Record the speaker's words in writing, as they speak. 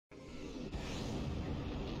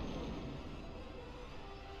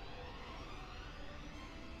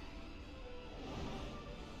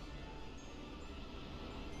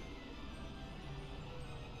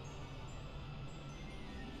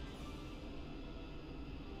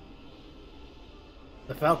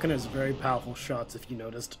The Falcon has very powerful shots, if you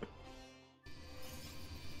noticed.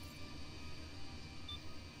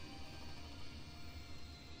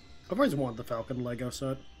 I've always wanted the Falcon Lego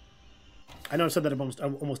set. I know I've said that about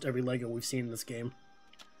almost every Lego we've seen in this game.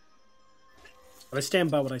 But I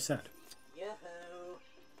stand by what I said. Yoo-hoo!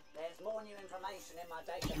 There's more new information in my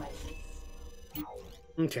database.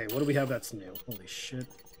 Okay, what do we have that's new? Holy shit.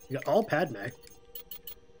 We got all Padme.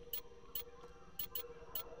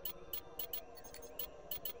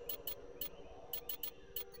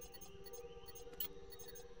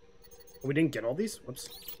 We didn't get all these? Whoops.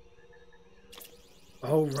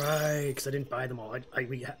 Oh, right, because I didn't buy them all.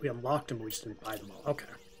 We unlocked them, but we just didn't buy them all. Okay.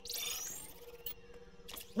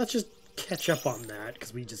 Let's just catch up on that,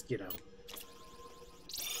 because we just, you know...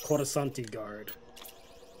 Coruscanti Guard.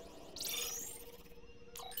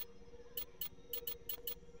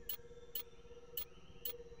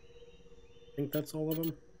 I think that's all of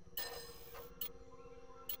them.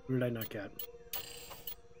 Who did I not get?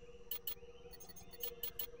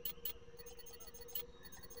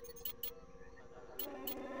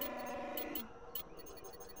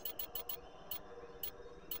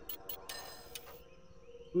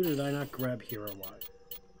 Who did I not grab here or what?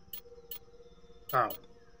 Oh.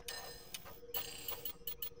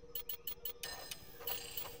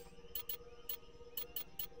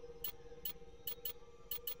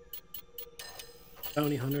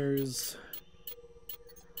 Bounty hunters.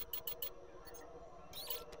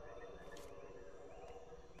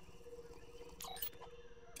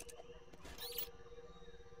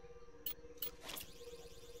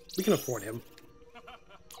 We can afford him.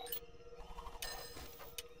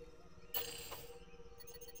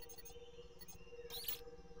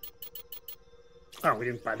 Oh, we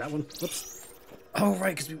didn't buy that one. Whoops. Oh,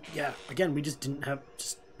 right, because yeah, again, we just didn't have,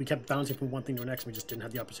 we kept bouncing from one thing to the next, and we just didn't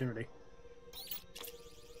have the opportunity.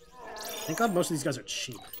 Thank God most of these guys are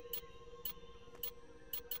cheap.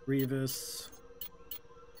 Grievous.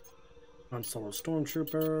 Han Solo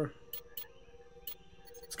Stormtrooper.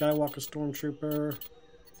 Skywalker Stormtrooper.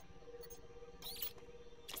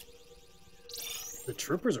 The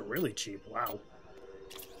troopers are really cheap, wow.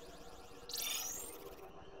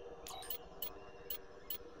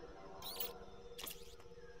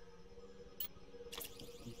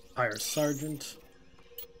 Hire Sergeant.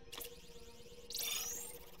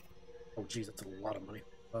 Oh geez, that's a lot of money.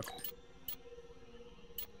 Fuck.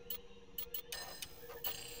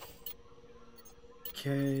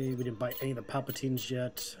 Okay, we didn't buy any of the Palpatines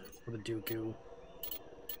yet. Or the Dooku.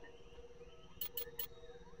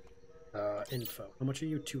 Info. How much are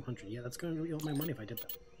you? 200. Yeah, that's gonna be all my money if I did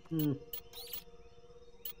that. Hmm.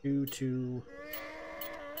 2.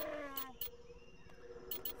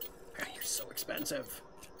 God, you're so expensive.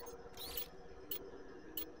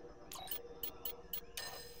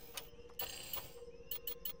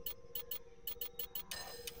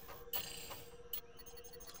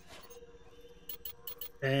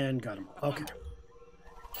 And got him. Okay.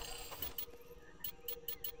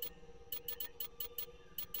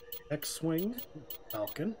 X-Wing.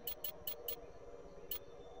 Falcon.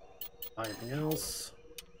 Anything else?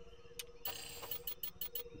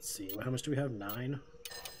 Let's see. How much do we have? 9?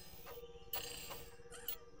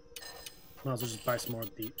 Might as well just buy some more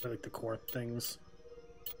of the, like, the core things.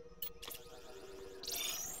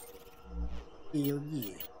 Yeah.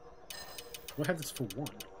 We'll have this for 1.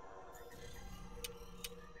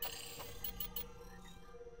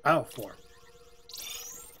 Oh, 4.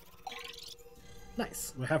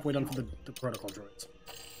 Nice. We're halfway done for the protocol droids.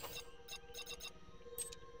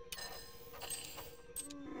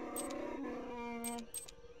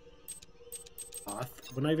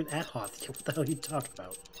 Hoth? We're not even at Hoth. What the hell are you talking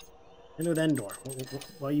about? And with Endor.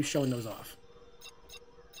 Why are you showing those off?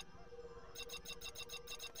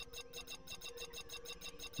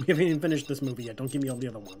 We haven't even finished this movie yet. Don't give me all the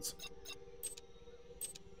other ones.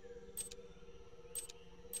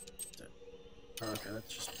 Okay,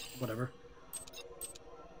 that's just whatever.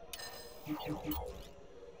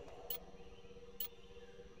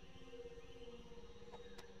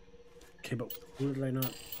 Okay, but who did I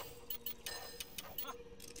not?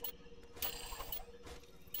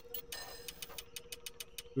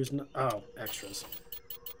 Who's not? Oh, extras.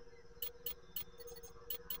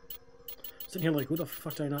 Sitting here like, who the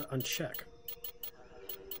fuck did I not uncheck?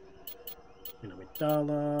 You know,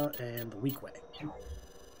 Amidala and the weak way.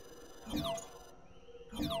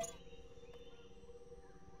 I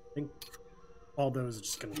think all those are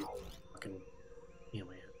just gonna be fucking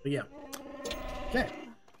anyway. But yeah. Okay.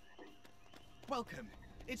 Welcome.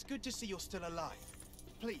 It's good to see you're still alive.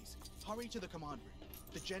 Please, hurry to the command room.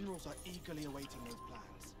 The generals are eagerly awaiting those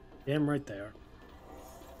plans. Damn right they are.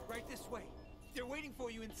 Right this way. They're waiting for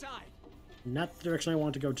you inside. Not the direction I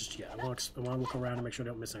want to go just yet. I want to look around and make sure I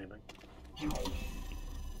don't miss anything.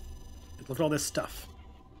 Look at all this stuff.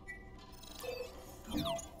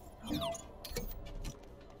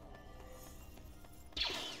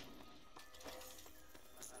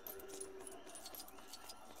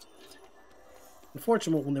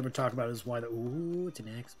 Unfortunately, what we'll never talk about is why the... Ooh, it's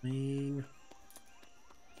an X-Wing.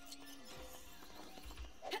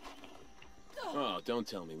 Oh, don't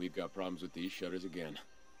tell me we've got problems with these shutters again.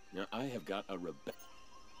 Now, I have got a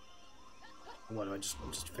What, do I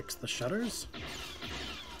just fix the shutters?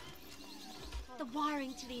 The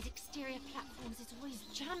wiring to these exterior platforms is always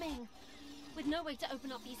jamming. With no way to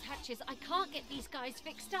open up these hatches, I can't get these guys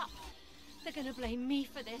fixed up. They're gonna blame me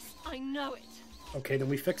for this. I know it. Okay, then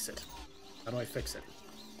we fix it. How do I fix it?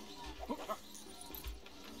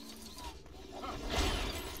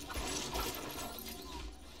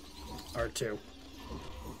 R2.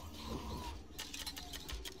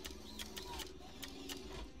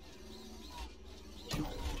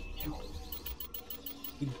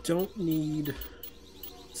 We don't need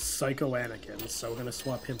Psycho Anakin, so we're gonna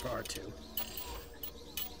swap him for R2.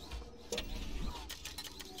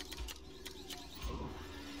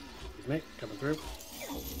 Excuse me, coming through.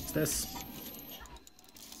 What's this?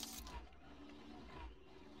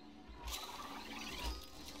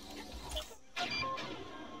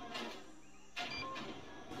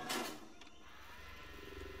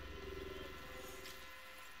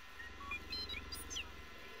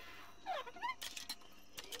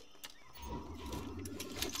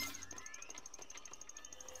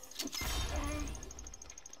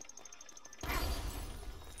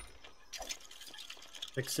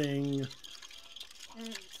 Fixing.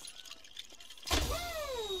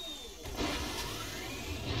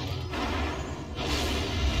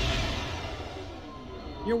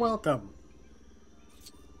 You're welcome.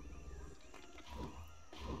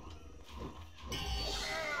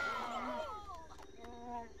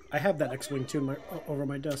 I have that X-Wing too over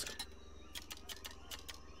my desk.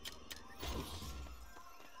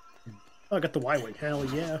 Oh, I got the Y-Wing. Hell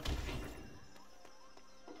yeah.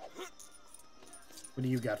 What do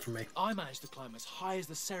you got for me? I managed to climb as high as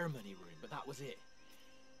the ceremony room, but that was it.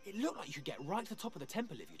 It looked like you could get right to the top of the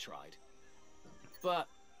temple if you tried. But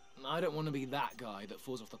I don't want to be that guy that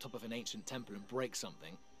falls off the top of an ancient temple and breaks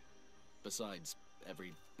something. Besides,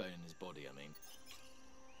 every bone in his body, I mean.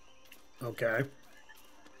 Okay.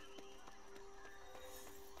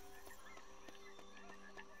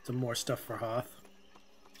 Some more stuff for Hoth.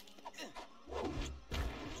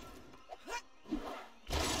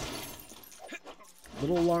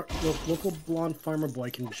 Local blonde farmer boy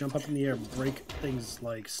can jump up in the air and break things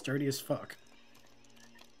like sturdy as fuck.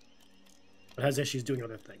 But has issues doing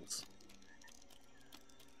other things.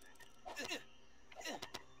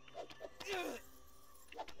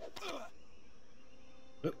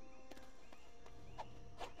 Oop.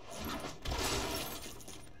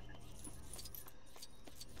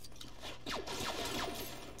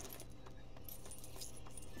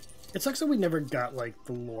 It sucks that we never got, like,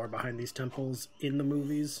 the lore behind these temples in the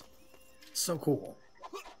movies. So cool.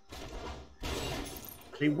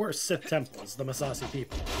 They were Sith temples, the Masasi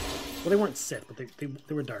people. Well, they weren't Sith, but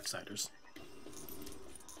they were Darksiders.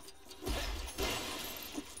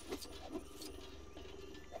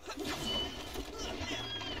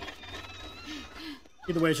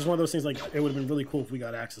 Either way, it's just one of those things, like, it would have been really cool if we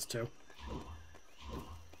got access to.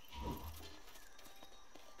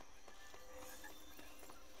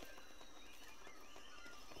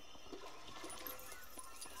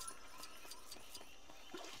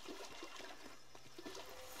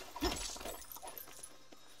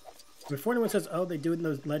 Before anyone says, oh, they do it in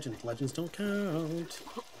those legends. Legends don't count.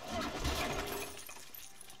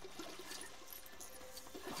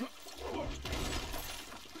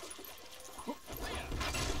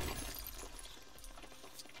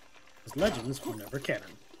 Because legends were never canon.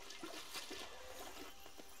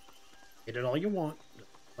 Get it all you want.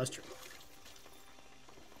 That's true.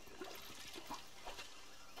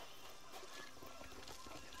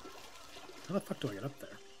 How the fuck do I get up there?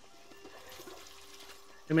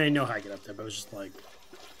 I mean, I know how I get up there, but it was just like...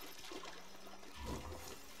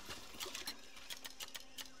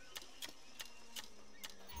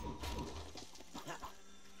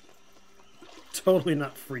 Totally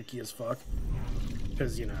not freaky as fuck.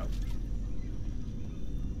 Because, you know...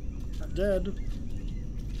 Not dead.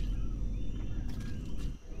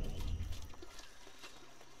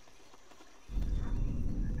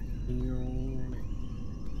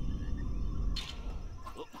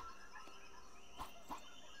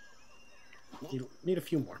 Need a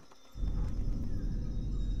few more.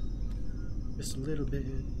 Just a little bit.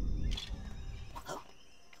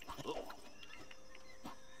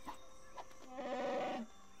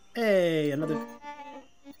 Hey, another...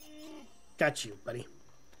 Got you, buddy.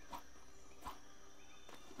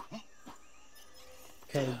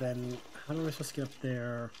 Okay, then how am I supposed to get up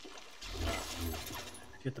there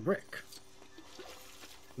to get the brick?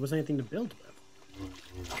 There wasn't anything to build with.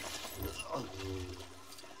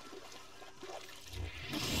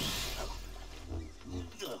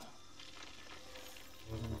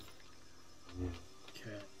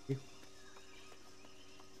 Okay.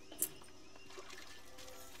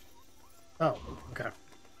 Oh, okay.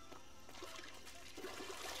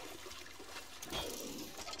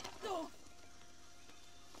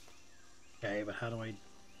 Okay, but how do I...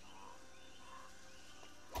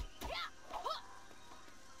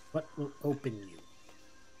 What will open you?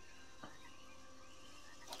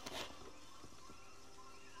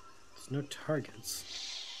 There's no targets.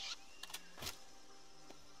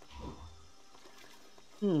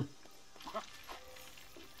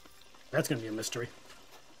 That's gonna be a mystery.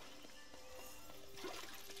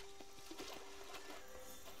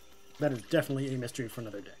 That is definitely a mystery for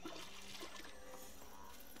another day.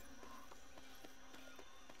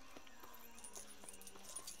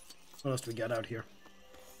 What else do we got out here?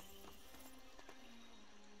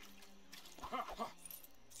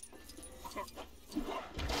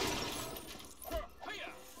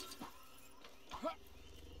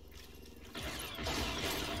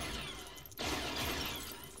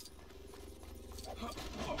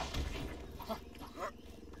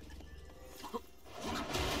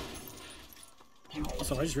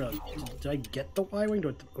 So I just realized, did I get the Y-Wing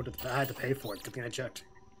or did I had to pay for it? Good thing I checked.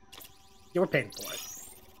 Yeah, we're paying for it.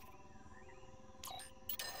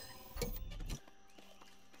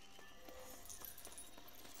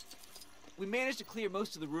 We managed to clear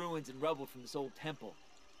most of the ruins and rubble from this old temple,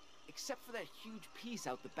 except for that huge piece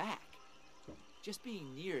out the back. Just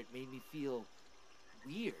being near it made me feel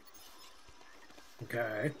weird.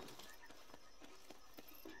 Okay.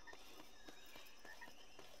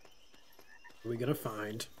 What are we gonna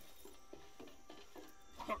find?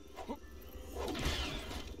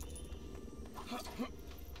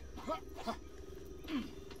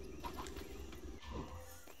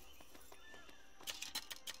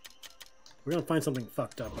 We're gonna find something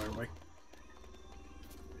fucked up, aren't we?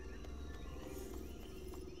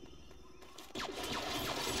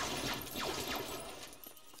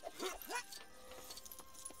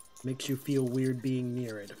 Makes you feel weird being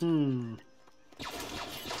near it.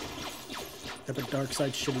 Type of dark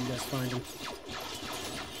side shit you guys find him.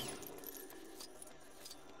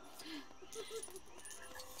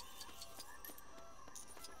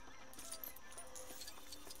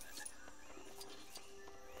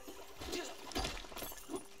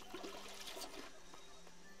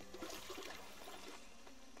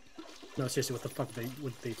 No, seriously, what the fuck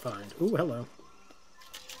would they find? Ooh, hello.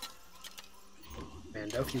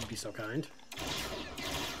 Mando, if you'd be so kind.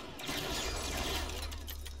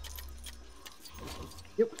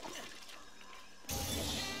 Yep.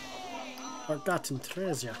 Forgotten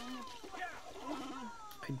treasure.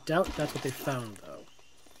 I doubt that's what they found, though.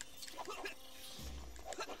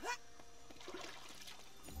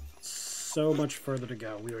 So much further to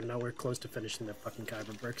go. We are nowhere close to finishing the fucking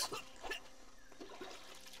Kyber bricks.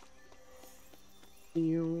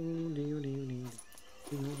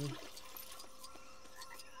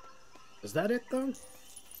 Is that it, though?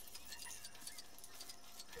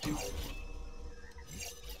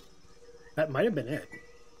 That might have been it.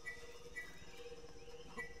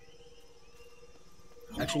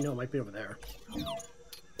 Actually, no, it might be over there.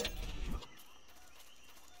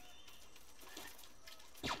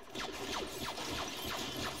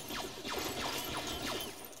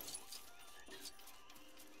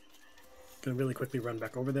 Gonna really quickly run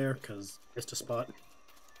back over there, because missed a spot.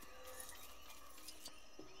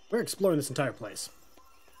 We're exploring this entire place.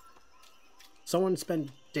 Someone spent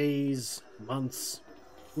days, months,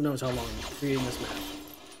 who knows how long, creating this map.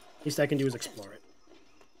 Least I can do is explore it.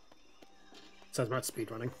 So I'm not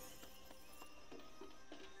speedrunning.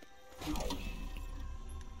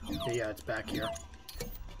 Okay, yeah, it's back here.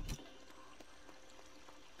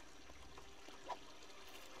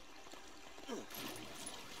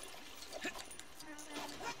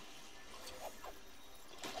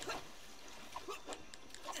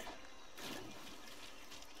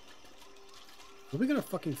 What are we gonna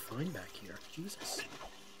fucking find back here? Jesus.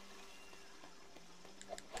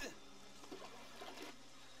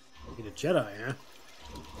 Need a Jedi, huh?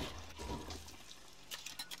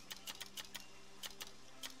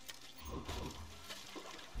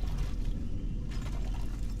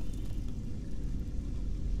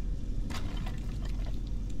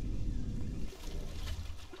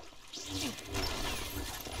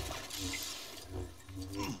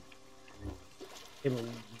 Hey, but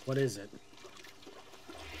what is it?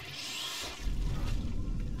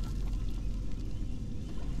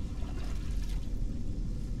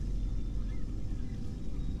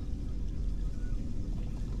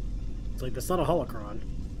 It's like, that's not a holocron.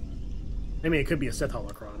 I mean, it could be a Sith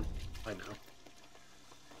holocron. I know.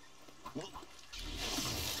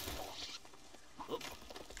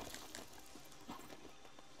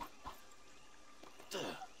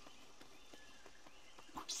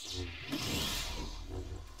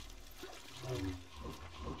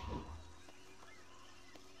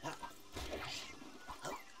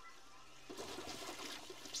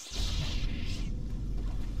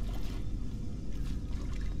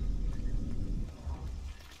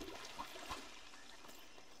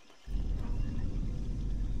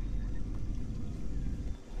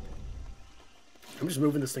 I'm just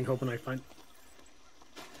moving this thing, hoping I find.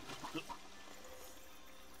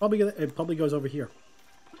 It probably goes over here.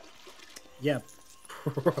 Yeah,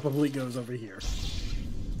 probably goes over here.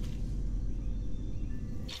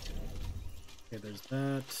 Okay, there's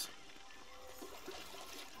that.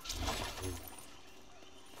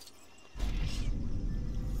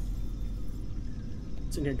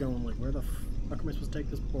 Sitting here going like, where the fuck am I supposed to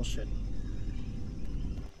take this bullshit?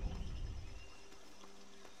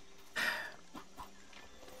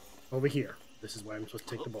 Over here. This is why I'm supposed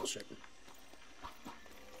to take the bullshit.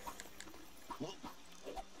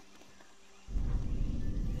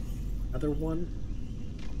 Another one.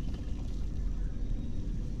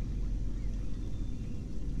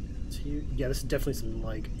 Yeah, this is definitely some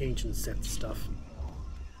like ancient Sith stuff.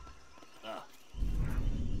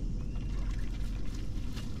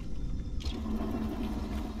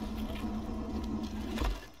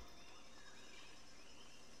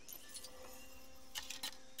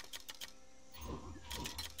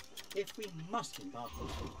 If we must embark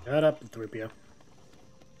on Shut up, 3PO.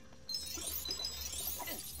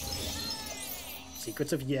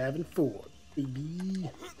 Secrets of Yavin 4, baby.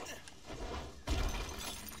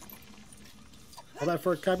 All that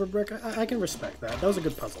for a Kyber brick? I can respect that. That was a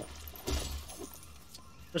good puzzle.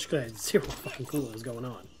 Especially because I had zero fucking clue what was going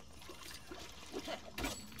on.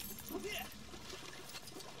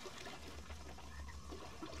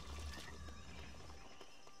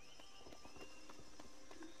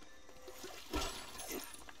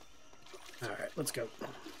 Alright, let's go.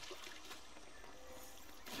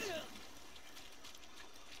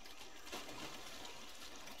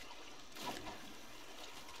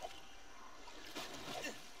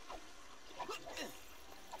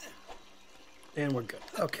 And we're good.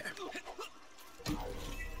 Okay.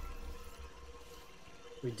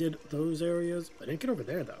 We did those areas. I didn't get over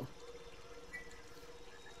there, though.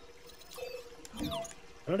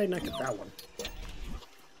 How did I not get that one?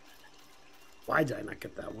 Why did I not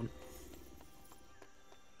get that one?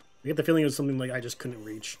 I get the feeling it was something like I just couldn't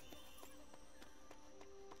reach.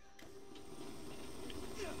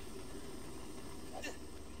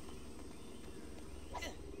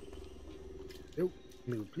 Nope.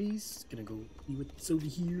 Move, please. Gonna go see what's over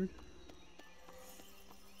here.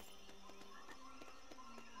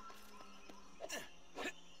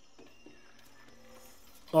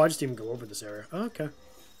 Oh, I just didn't even go over this area. Oh, okay.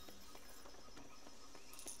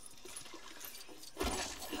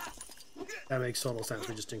 That makes total sense.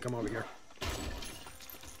 We just didn't come over here.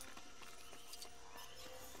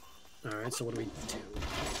 Alright, so what do we do?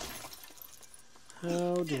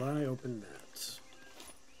 How do I open that?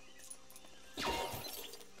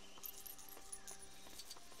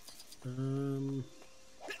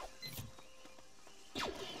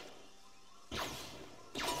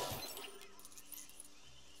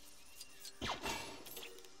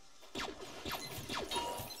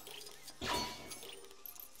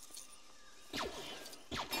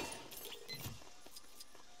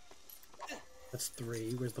 That's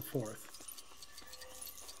 3. Where's the 4th?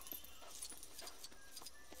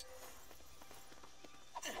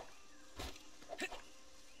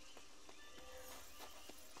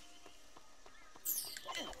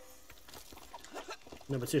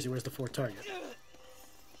 No, but seriously, where's the 4th target?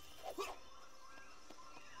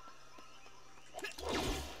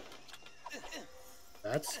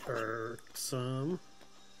 That's irksome.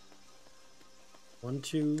 1,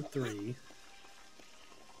 2, 3.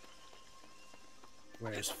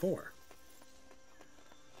 Where's 4?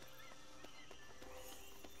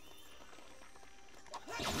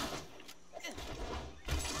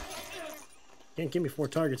 Can't give me 4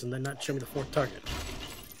 targets and then not show me the 4th target.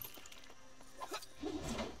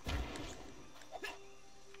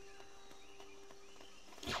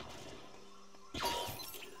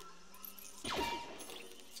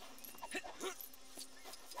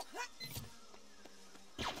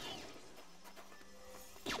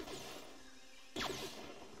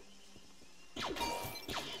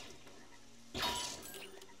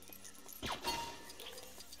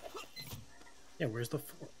 Yeah, where's the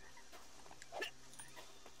fourth?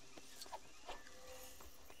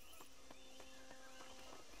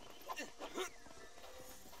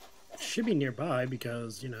 Should be nearby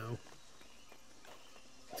because, you know,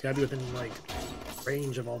 it's gotta be within, like,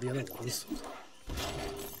 range of all the other ones.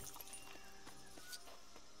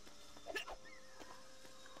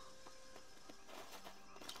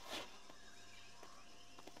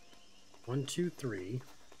 One, two, three.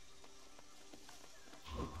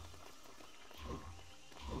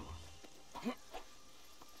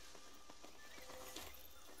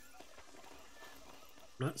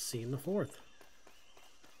 Not seeing the fourth.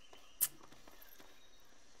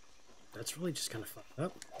 That's really just kind of fucked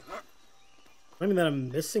up. I mean that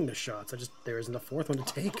I'm missing the shots. There isn't a fourth one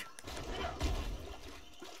to take.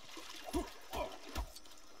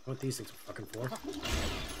 What these things are fucking for?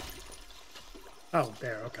 Oh,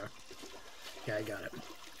 there. Okay. Yeah, I got it.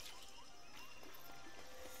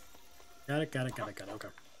 Got it. Okay.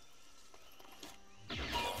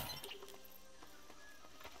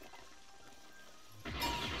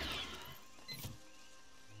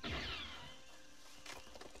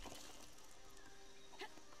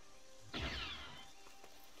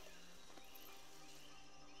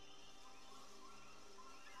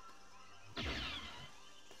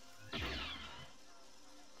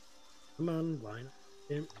 Come on, line up.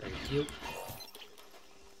 Thank you.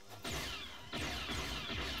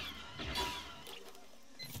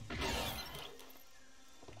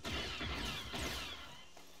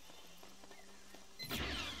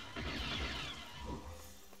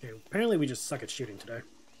 Okay, apparently we just suck at shooting today.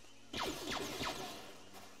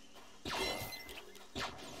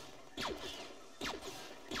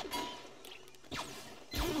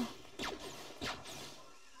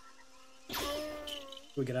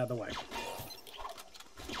 We get out of the way.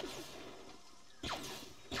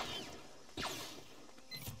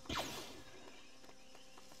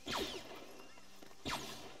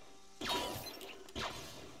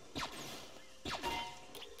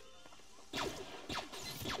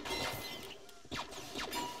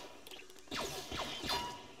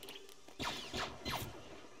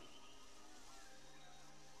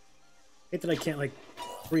 Hate that I can't, like,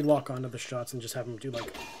 re-lock onto the shots and just have them do,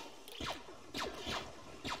 like...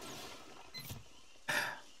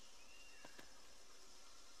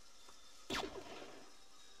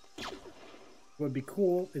 What would be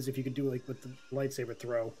cool is if you could do, like, with the lightsaber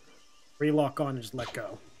throw, re-lock on and just let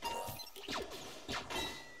go.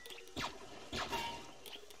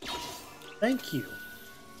 Thank you.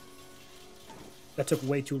 That took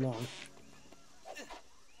way too long.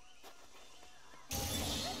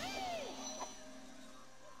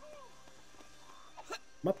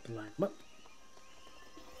 Up, line up.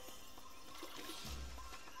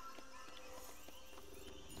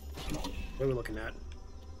 What are we looking at?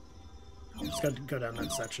 Just got to go down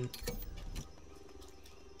that section.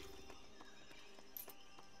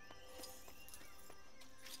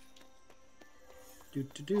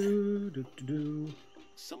 Do.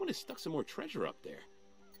 Someone has stuck some more treasure up there.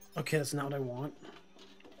 Okay, that's not what I want.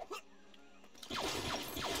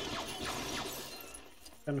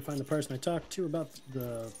 Trying to find the person I talked to about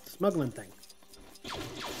the smuggling thing.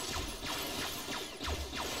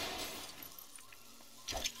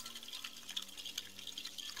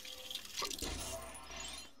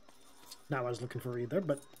 Not what I was looking for either,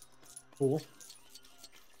 but cool.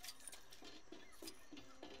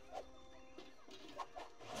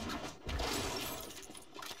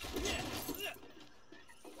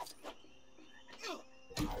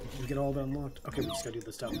 We get all that unlocked. Okay, we just gotta do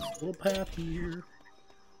this down this little path here.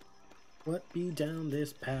 What be down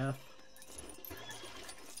this path?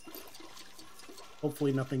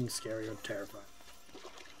 Hopefully nothing scary or terrifying.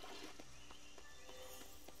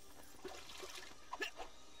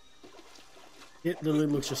 It literally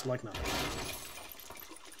looks just like nothing.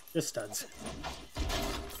 Just studs.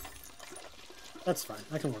 That's fine.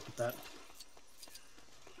 I can work with that.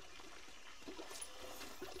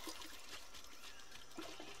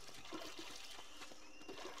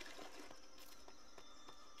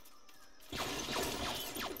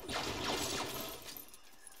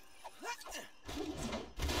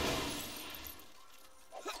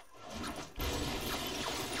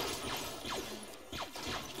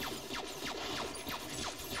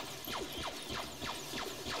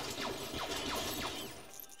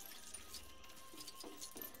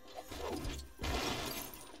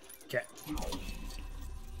 Okay.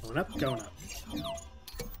 Going up.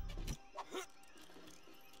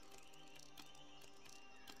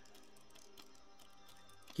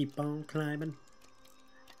 Keep on climbing.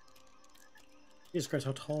 Jesus Christ,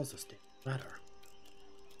 how tall is this thing? Ladder.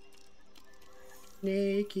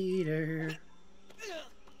 Snake eater.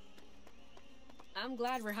 I'm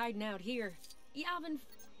glad we're hiding out here. Yavin.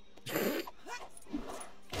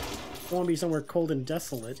 Want to be somewhere cold and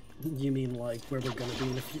desolate? You mean like where we're gonna be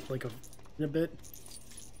in a few, in a bit?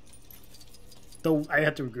 Though I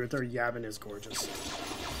have to agree with her, Yavin is gorgeous.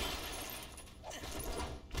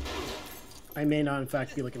 I may not, in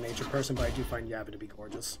fact, be like a nature person, but I do find Yavin to be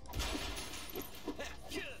gorgeous.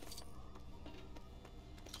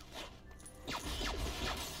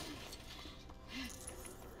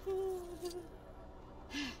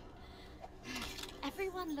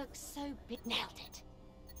 Everyone looks so big. Nailed it.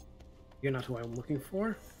 You're not who I'm looking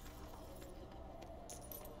for.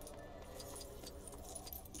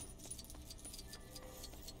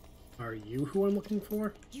 Are you who I'm looking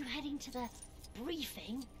for? You heading to the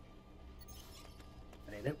briefing?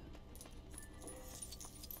 That ain't it.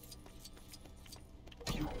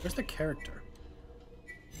 Where's the character?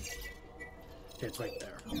 Okay, it's right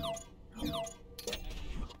there.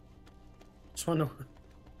 Just wanna know.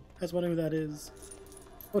 I just wanna know who that is.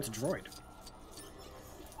 Oh, it's a droid.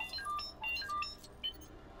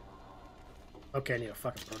 Okay, I need a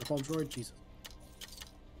fucking protocol droid. Jesus.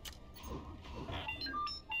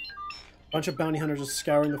 Bunch of bounty hunters just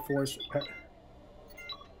scouring the forest.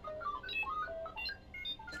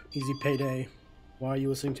 Easy payday. Why are you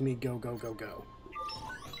listening to me? Go, go, go, go.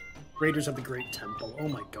 Raiders of the Great Temple. Oh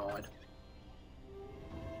my god.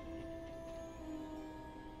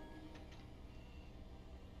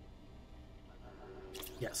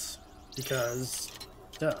 Yes. Because...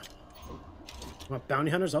 duh. Want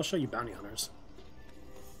bounty hunters? I'll show you bounty hunters.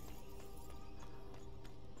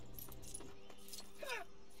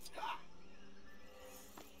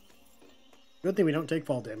 Good thing we don't take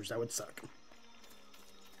fall damage. That would suck.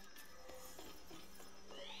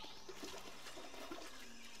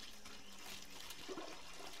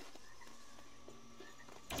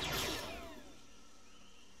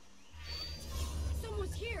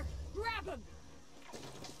 Someone's here. Grab him.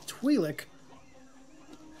 Twi'lek?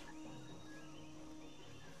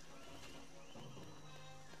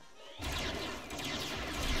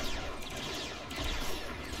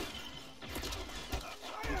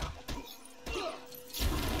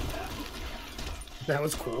 That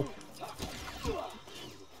was cool.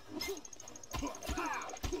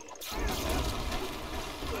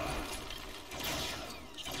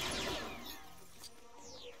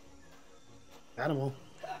 Animal.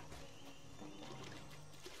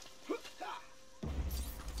 At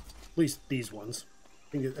least these ones.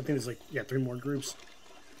 I think there's like, yeah, 3 more groups.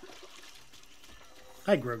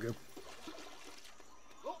 Hi, Grogu.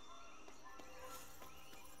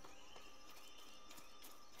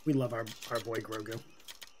 We love our boy Grogu.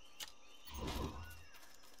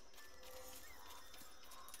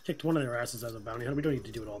 Kicked one of their asses as a bounty hunter. We don't need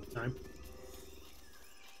to do it all the time.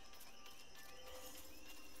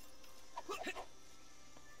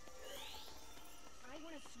 I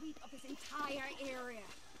want to sweep up this entire area.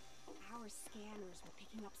 Our scanners were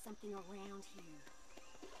picking up something around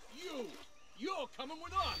here. You're coming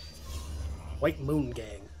with us. White Moon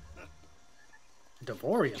Gang.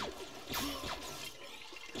 Devorian.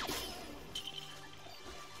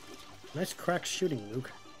 Nice crack shooting,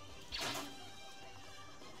 Luke.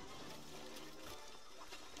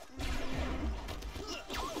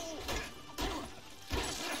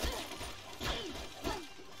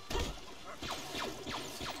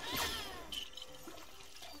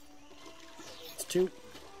 It's 2.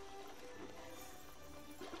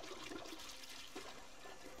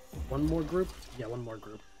 One more group? Yeah, one more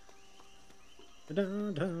group.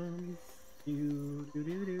 Da-dum-dum.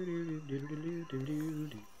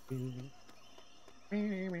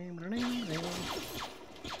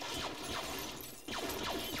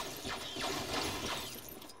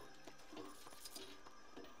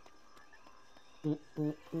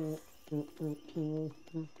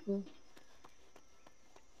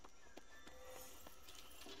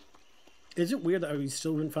 Is it weird that we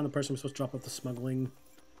still didn't find the person we're supposed to drop off the smuggling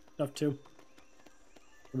stuff to?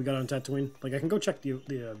 We got on Tatooine. Like, I can go check the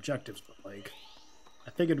objectives, but like, I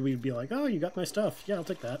figured we'd be like, oh, you got my stuff. Yeah, I'll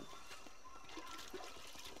take that.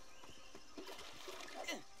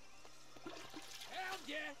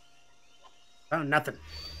 Found nothing.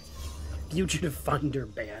 Fugitive Finder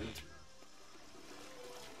Band.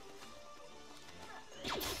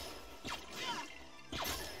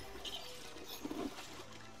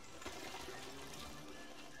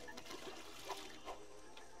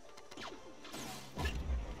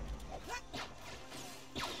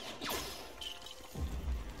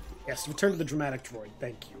 Yes, return to the dramatic droid.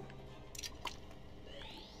 Thank you.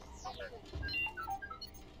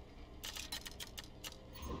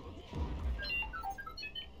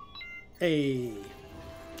 Hey.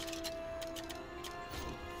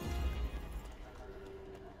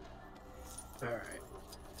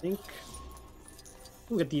 think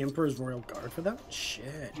we'll get the Emperor's Royal Guard for that.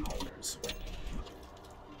 Shit.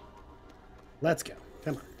 Let's go.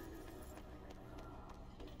 Come on.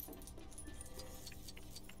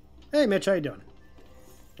 Hey, Mitch, how you doing?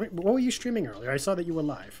 Wait, what were you streaming earlier? I saw that you were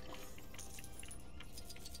live.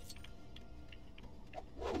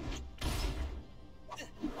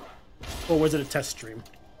 Or was it a test stream?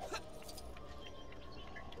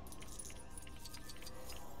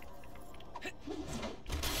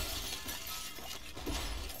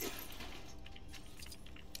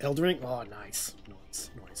 Elden Ring? Oh, nice. Nice.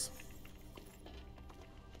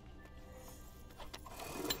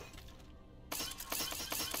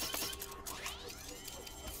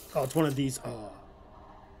 Oh, it's one of these. Oh,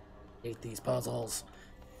 I hate these puzzles.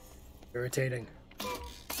 Irritating.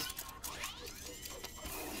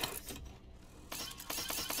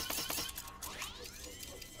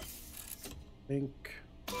 Think.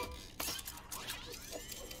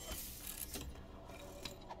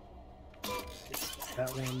 That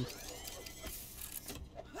one.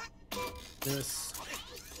 This.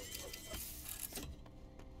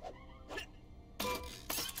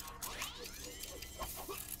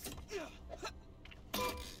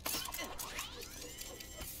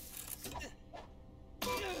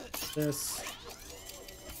 This.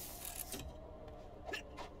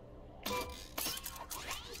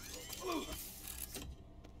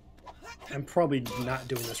 I'm probably not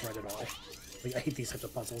doing this right at all. Like, I hate these types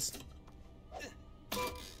of puzzles.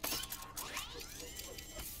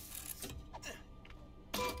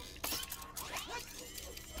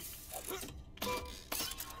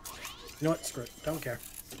 You know what? Screw it. Don't care.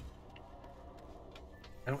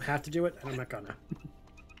 I don't have to do it, and I'm not gonna.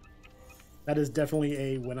 That is definitely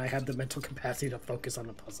a when I have the mental capacity to focus on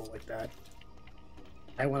a puzzle like that.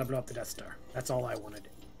 I want to blow up the Death Star. That's all I want to do.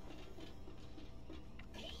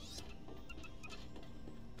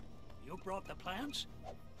 You brought the plans?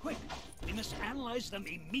 Quick, we must analyze them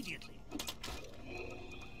immediately.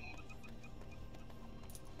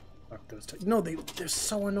 Fuck those two. No, they're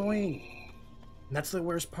so annoying. And that's the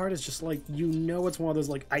worst part, is just like, you know, it's one of those,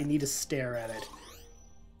 like, I need to stare at it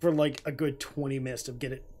for like a good 20 minutes to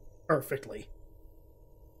get it perfectly.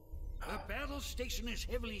 The battle station is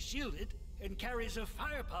heavily shielded and carries a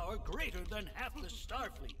firepower greater than half the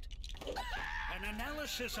Starfleet. An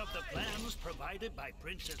analysis of the plans provided by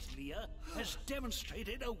Princess Leia has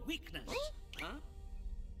demonstrated a weakness. Huh?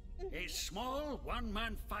 A small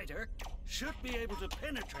one-man fighter should be able to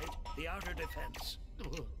penetrate the outer defense.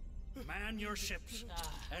 Man your ships,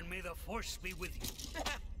 and may the Force be with you.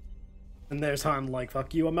 And there's Han like,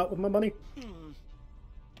 fuck you, I'm out with my money.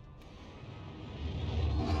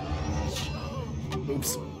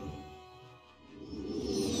 Oops.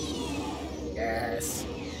 Yes.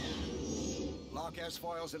 Lock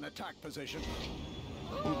S-foils in attack position.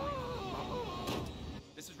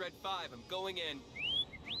 This is Red 5. I'm going in.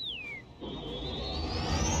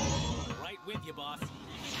 Right with you, boss.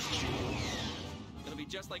 It'll be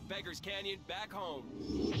just like Beggar's Canyon back home.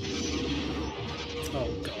 Oh,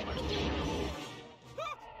 God.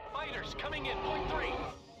 Fighters coming in, point 3.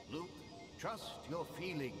 Luke, trust your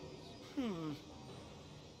feelings.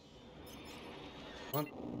 What?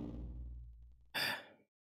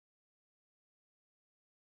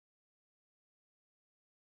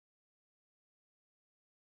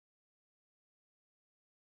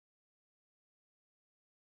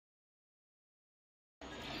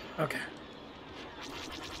 Okay.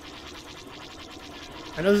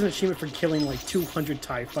 I know there's an achievement for killing like 200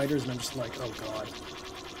 TIE fighters, and I'm just like, oh god.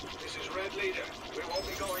 This is Red Leader. We won't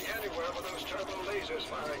be going anywhere with those turbo lasers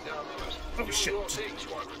firing down on us. Oh Do shit. your thing,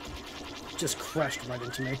 Squadron. Just crashed right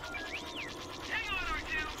into me. Hang on,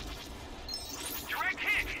 R2. Direct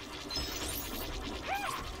hit.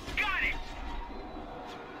 Got it.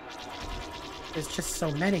 There's just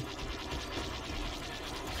so many.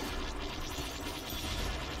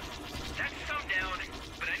 That's some down,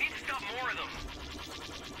 but I need to stop more of them.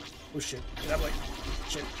 Oh shit. Get that way.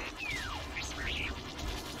 Shit.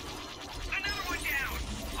 Another one down.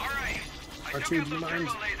 All right. I R2, took do out you those mind?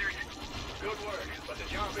 turbo lasers. Good work, but the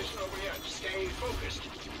job isn't over yet. Stay focused.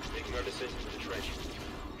 Making our descent into the trench.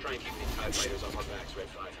 Try and keep these TIE fighters off our backs, Red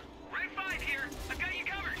 5. Red 5 here. I've got you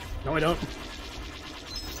covered. No, I don't.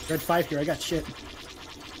 Red 5 here. I got shit.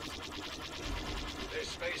 This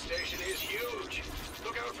space station is huge.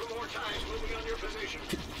 Look out for more TIEs moving on your position.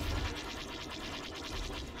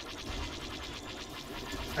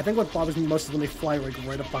 I think what bothers me most is when they fly like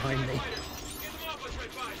right up behind me. Get them off us, Red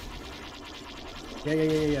 5.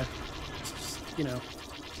 Yeah. Just, you know.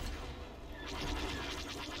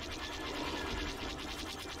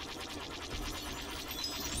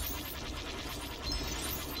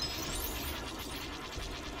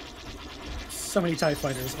 so many TIE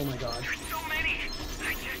fighters. Oh my god. So many.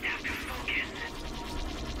 I just have to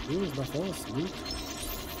focus. Use the Force, Luke.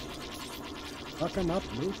 Fuck him up,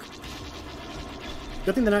 Luke.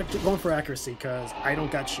 Good thing they're not going for accuracy, because I don't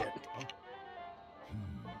got shit.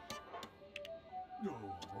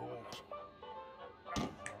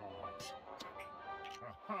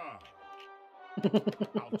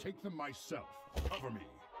 I'll take them myself. Cover me.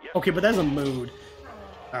 Okay, but that's a mood.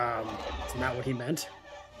 It's not what he meant.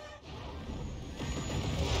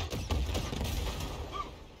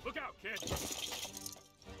 Look out, kid.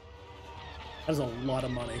 That's a lot of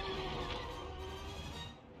money.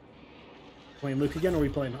 Playing Luke again, or are we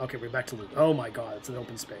playing? Okay, we're back to Luke. Oh my god, it's an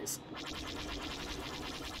open space.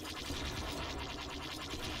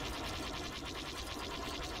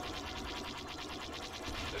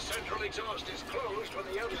 The central exhaust is closed when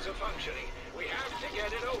the others are functioning. We have to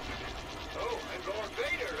get it open. Oh, and Lord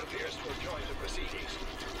Vader appears to have joined the proceedings.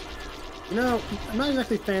 You know, I'm not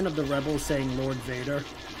exactly a fan of the rebels saying Lord Vader.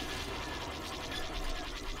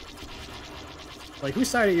 Like, whose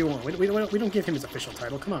side are you on? We don't give him his official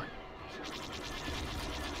title. Come on.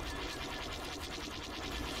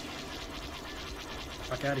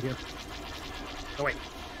 Fuck out of here. Oh, wait.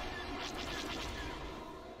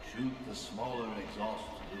 Shoot the smaller exhaust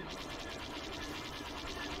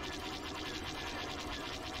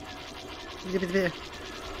tube.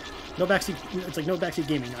 No backseat. It's like no backseat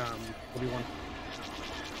gaming. Obi-Wan.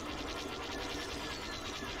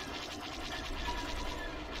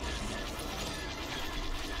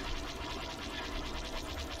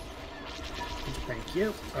 Thank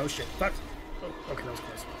you. Oh shit. Fuck. Oh, okay, that was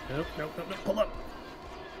close. Nope, nope, nope, nope. Pull up.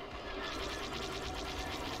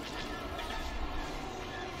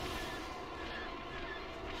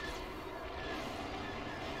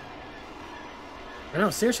 I know,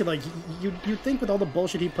 seriously, like, you'd think with all the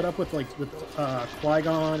bullshit he put up with, like, with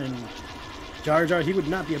Qui-Gon and Jar Jar, he would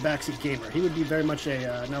not be a backseat gamer. He would be very much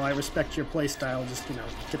a, no, I respect your playstyle, just, you know,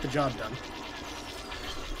 get the job done.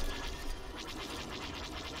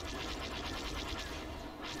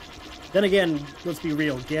 Then again, let's be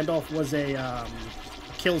real, Gandalf was a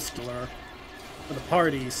kill stealer for the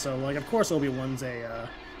party, so, like, of course Obi-Wan's a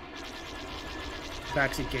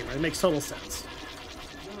backseat gamer. It makes total sense.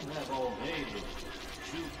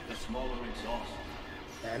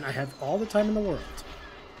 And I have all the time in the world.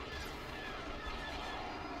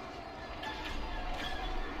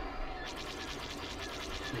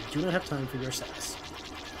 I do not have time for your sass.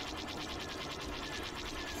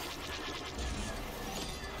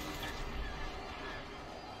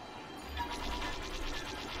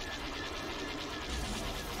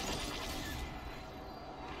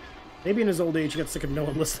 Maybe in his old age he got sick of no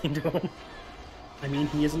one listening to him. I mean,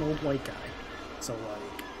 he is an old white guy. So,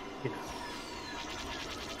 like, you know.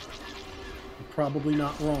 Probably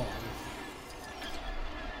not wrong.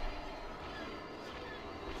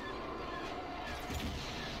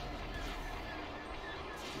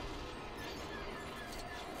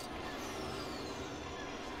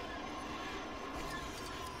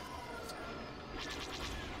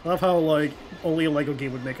 I love how, like, only a LEGO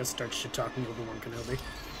game would make us start shit-talking Obi-Wan Kenobi.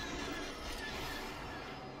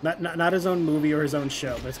 Not his own movie or his own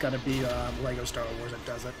show, but it's gotta be LEGO Star Wars that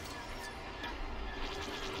does it.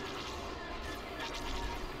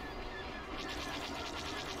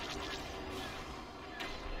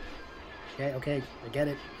 Okay, okay, I get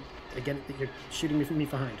it. I get it that you're shooting me from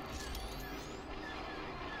behind.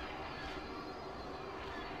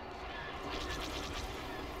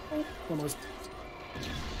 Oh, almost.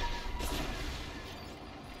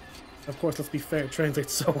 Of course, let's be fair, it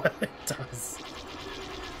translates so well, it does.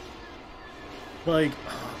 Like,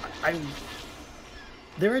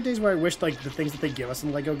 there are days where I wish, like, the things that they give us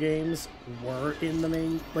in LEGO games were in the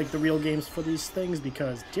main, like, the real games for these things,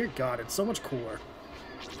 because, dear God, it's so much cooler.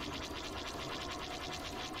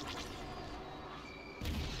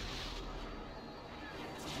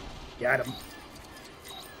 Got him.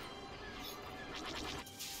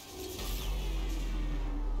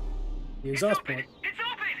 The exhaust port. It's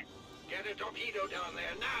open! Get a torpedo down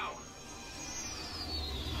there now!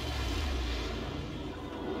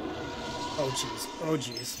 Oh, jeez. Oh,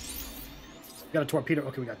 jeez. Got a torpedo.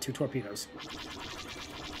 Okay, we got 2 torpedoes.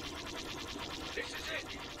 This is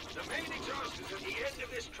it! The main exhaust is at the end of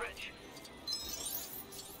this trench.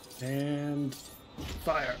 And...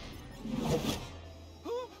 fire.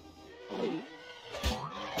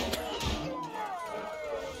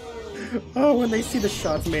 Oh, when they see the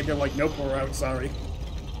shots made, they're like, nope, we're out, sorry.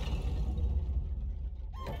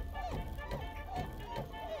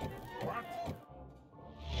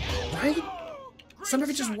 Right? Some of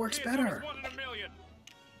it just works better.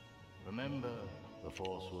 Remember, the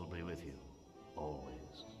Force will be with you.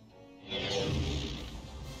 always.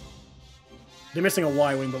 They're missing a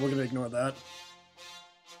Y-wing, but we're gonna ignore that.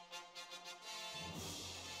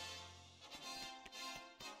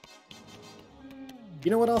 You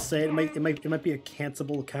know what I'll say? It might be a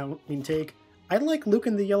cancelable account take. I like Luke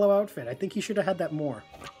in the yellow outfit. I think he should have had that more.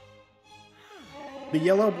 The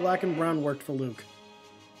yellow, black, and brown worked for Luke.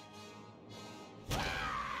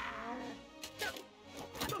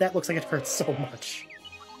 That looks like it hurts so much.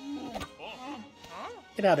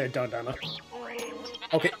 Get out of there, Donna.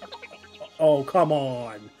 Okay. Oh, come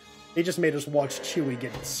on. They just made us watch Chewie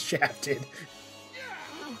get shafted.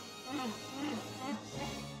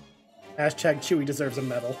 Hashtag Chewie deserves a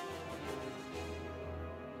medal.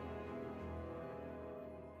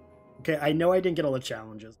 Okay, I know I didn't get all the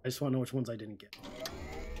challenges. I just want to know which ones I didn't get.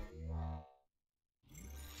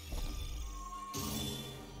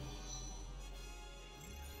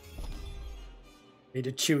 They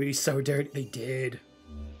did Chewie so dirty. They did.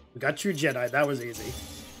 We got True Jedi. That was easy.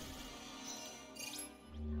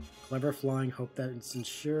 Clever flying. Hope that it's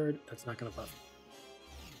insured. That's not going to buff.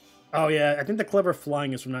 Oh yeah, I think the clever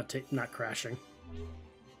flying is from not crashing.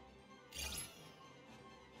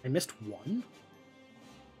 I missed one?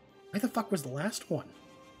 Where the fuck was the last one?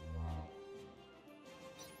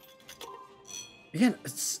 Again,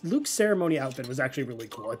 Luke's ceremony outfit was actually really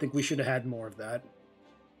cool. I think we should have had more of that.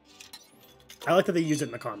 I like that they use it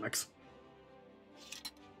in the comics.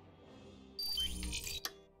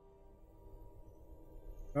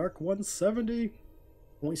 Dark 170.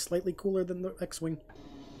 Only slightly cooler than the X-Wing.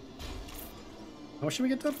 How much should we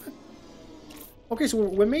get done? Okay, so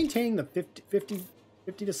we're maintaining the 50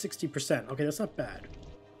 to 60%. Okay, that's not bad.